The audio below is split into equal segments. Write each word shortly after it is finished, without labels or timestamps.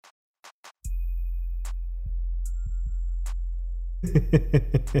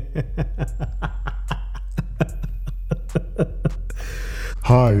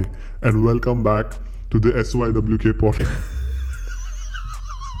Hi, and welcome back to the SYWK podcast.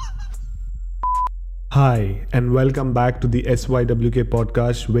 Hi, and welcome back to the SYWK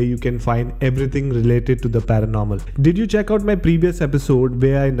podcast where you can find everything related to the paranormal. Did you check out my previous episode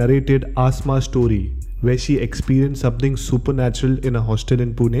where I narrated Asma's story, where she experienced something supernatural in a hostel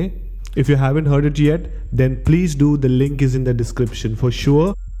in Pune? If you haven't heard it yet, then please do. The link is in the description. For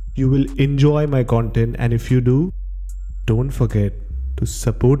sure, you will enjoy my content, and if you do, don't forget to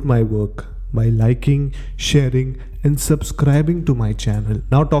support my work by liking, sharing, and subscribing to my channel.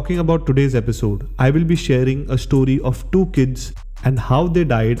 Now, talking about today's episode, I will be sharing a story of two kids and how they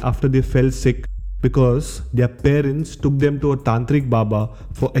died after they fell sick because their parents took them to a tantric baba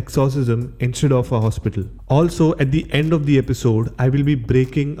for exorcism instead of a hospital. Also, at the end of the episode, I will be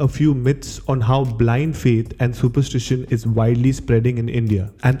breaking a few myths on how blind faith and superstition is widely spreading in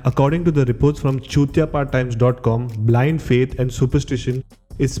India. And according to the reports from chutiapatimes.com, blind faith and superstition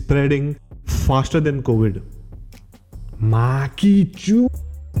is spreading faster than COVID. Maki chu.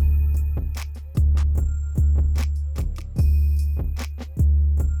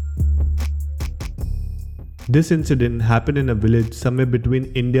 This incident happened in a village somewhere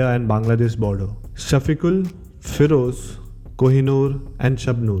between India and Bangladesh border. Shafiqul, Firoz, Kohinoor and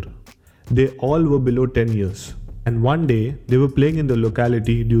Shabnoor. They all were below 10 years. And one day, they were playing in the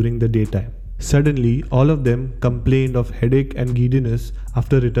locality during the daytime. Suddenly, all of them complained of headache and giddiness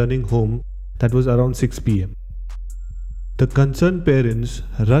after returning home. That was around 6 p.m. The concerned parents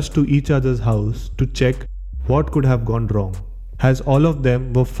rushed to each other's house to check what could have gone wrong, as all of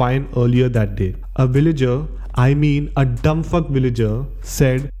them were fine earlier that day. A villager, a dumbfuck villager,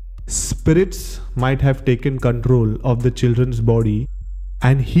 said spirits might have taken control of the children's body,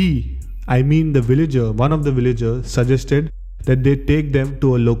 and the villager, one of the villagers, suggested that they take them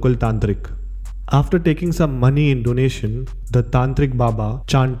to a local tantric. After taking some money in donation, the tantric baba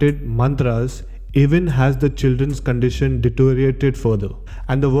chanted mantras even as the children's condition deteriorated further.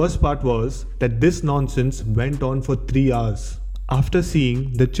 And the worst part was that this nonsense went on for 3 hours. After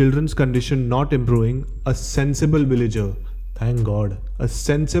seeing the children's condition not improving, a sensible villager, thank God, a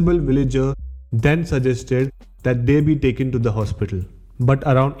sensible villager then suggested that they be taken to the hospital. But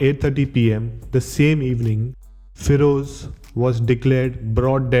around 8:30 p.m. the same evening, Firoz was declared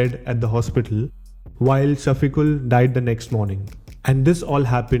broad dead at the hospital, while Shafiqul died the next morning. And this all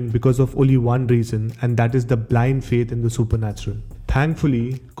happened because of only one reason, and that is the blind faith in the supernatural.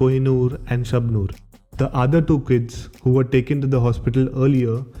 Thankfully, Kohinoor and Shabnoor, the other two kids who were taken to the hospital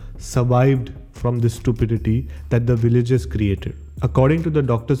earlier, survived from the stupidity that the villagers created. According to the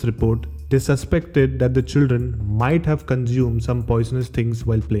doctor's report, they suspected that the children might have consumed some poisonous things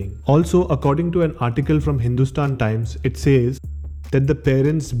while playing. Also, according to an article from Hindustan Times, it says that the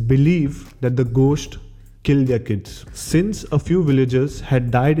parents believe that the ghost killed their kids. Since a few villagers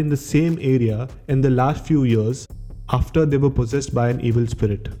had died in the same area in the last few years after they were possessed by an evil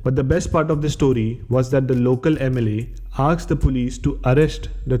spirit. But the best part of the story was that the local MLA asked the police to arrest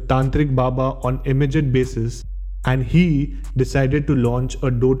the Tantric Baba on immediate basis, and he decided to launch a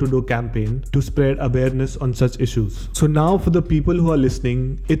door-to-door campaign to spread awareness on such issues. So now for the people who are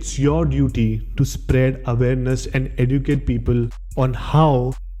listening, it's your duty to spread awareness and educate people on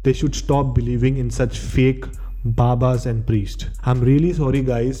how they should stop believing in such fake babas and priests. I'm really sorry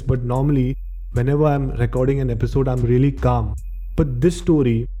guys, but normally whenever I'm recording an episode, I'm really calm. But this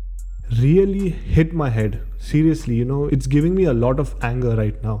story really hit my head. Seriously, it's giving me a lot of anger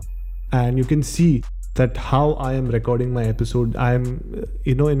right now. And you can see that how I am recording my episode, I am,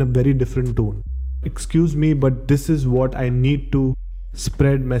 in a very different tone. Excuse me, but this is what I need to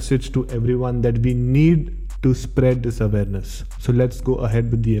spread message to everyone, that we need to spread this awareness. So let's go ahead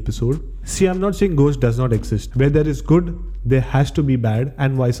with the episode. See, I'm not saying ghost does not exist. Where there is good, there has to be bad,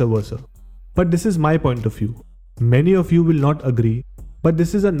 and vice versa. But this is my point of view. Many of you will not agree, but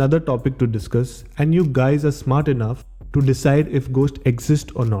this is another topic to discuss, and you guys are smart enough to decide if ghosts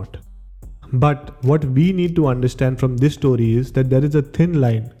exist or not. But what we need to understand from this story is that there is a thin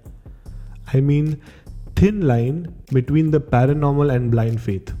line. Thin line between the paranormal and blind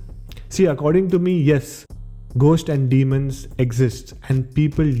faith. See, according to me, yes, ghosts and demons exist and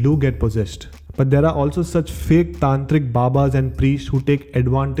people do get possessed. But there are also such fake tantric babas and priests who take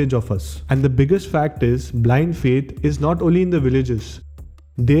advantage of us. And the biggest fact is, blind faith is not only in the villages.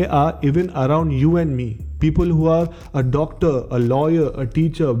 They are even around you and me. People who are a doctor, a lawyer, a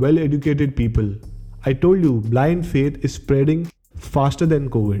teacher, well-educated people. I told you, blind faith is spreading faster than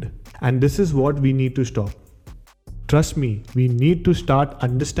COVID. And this is what we need to stop. Trust me, we need to start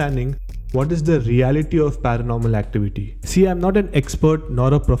understanding what is the reality of paranormal activity. See, I'm not an expert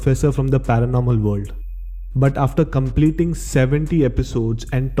nor a professor from the paranormal world. But after completing 70 episodes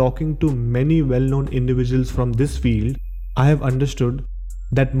and talking to many well-known individuals from this field, I have understood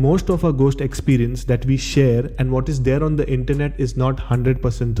that most of our ghost experience that we share and what is there on the internet is not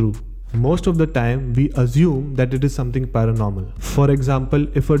 100% true. Most of the time, we assume that it is something paranormal. For example,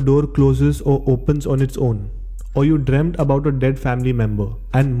 if a door closes or opens on its own, or you dreamt about a dead family member.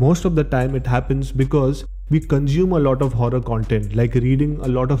 And most of the time it happens because we consume a lot of horror content, like reading a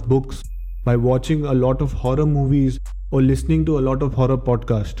lot of books, by watching a lot of horror movies, or listening to a lot of horror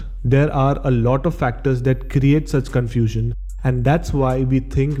podcasts. There are a lot of factors that create such confusion, and that's why we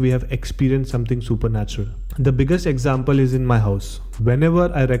think we have experienced something supernatural. The biggest example is in my house.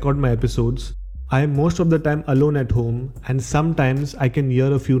 Whenever I record my episodes, I am most of the time alone at home, and sometimes I can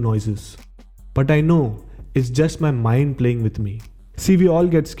hear a few noises. But I know it's just my mind playing with me. See, we all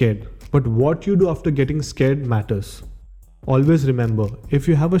get scared, but what you do after getting scared matters. Always remember, if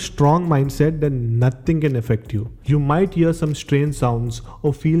you have a strong mindset, then nothing can affect you. You might hear some strange sounds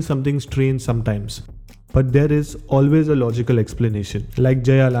or feel something strange sometimes, but there is always a logical explanation. Like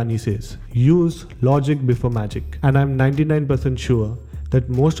Jay Alani says, use logic before magic. And I'm 99% sure that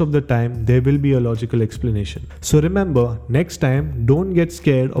most of the time there will be a logical explanation. So remember, next time, don't get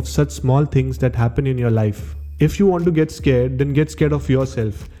scared of such small things that happen in your life. If you want to get scared, then get scared of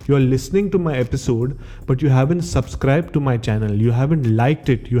yourself. You are listening to my episode, but you haven't subscribed to my channel. You haven't liked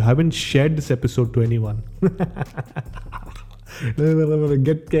it. You haven't shared this episode to anyone.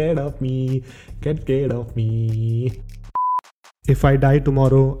 Get scared of me. Get scared of me. If I die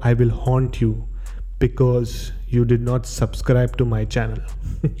tomorrow, I will haunt you because you did not subscribe to my channel.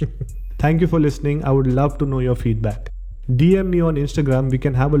 Thank you for listening. I would love to know your feedback. DM me on Instagram. We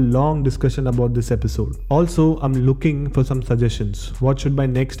can have a long discussion about this episode. Also, I'm looking for some suggestions. What should my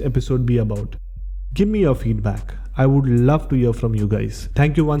next episode be about? Give me your feedback. I would love to hear from you guys.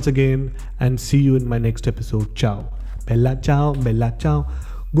 Thank you once again and see you in my next episode. Ciao. Bella ciao, bella ciao.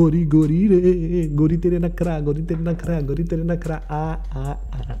 Gori gori re, gori tere nakra, gori tere nakra, gori tere nakra. Ah ah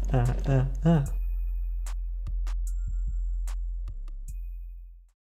ah ah ah ah.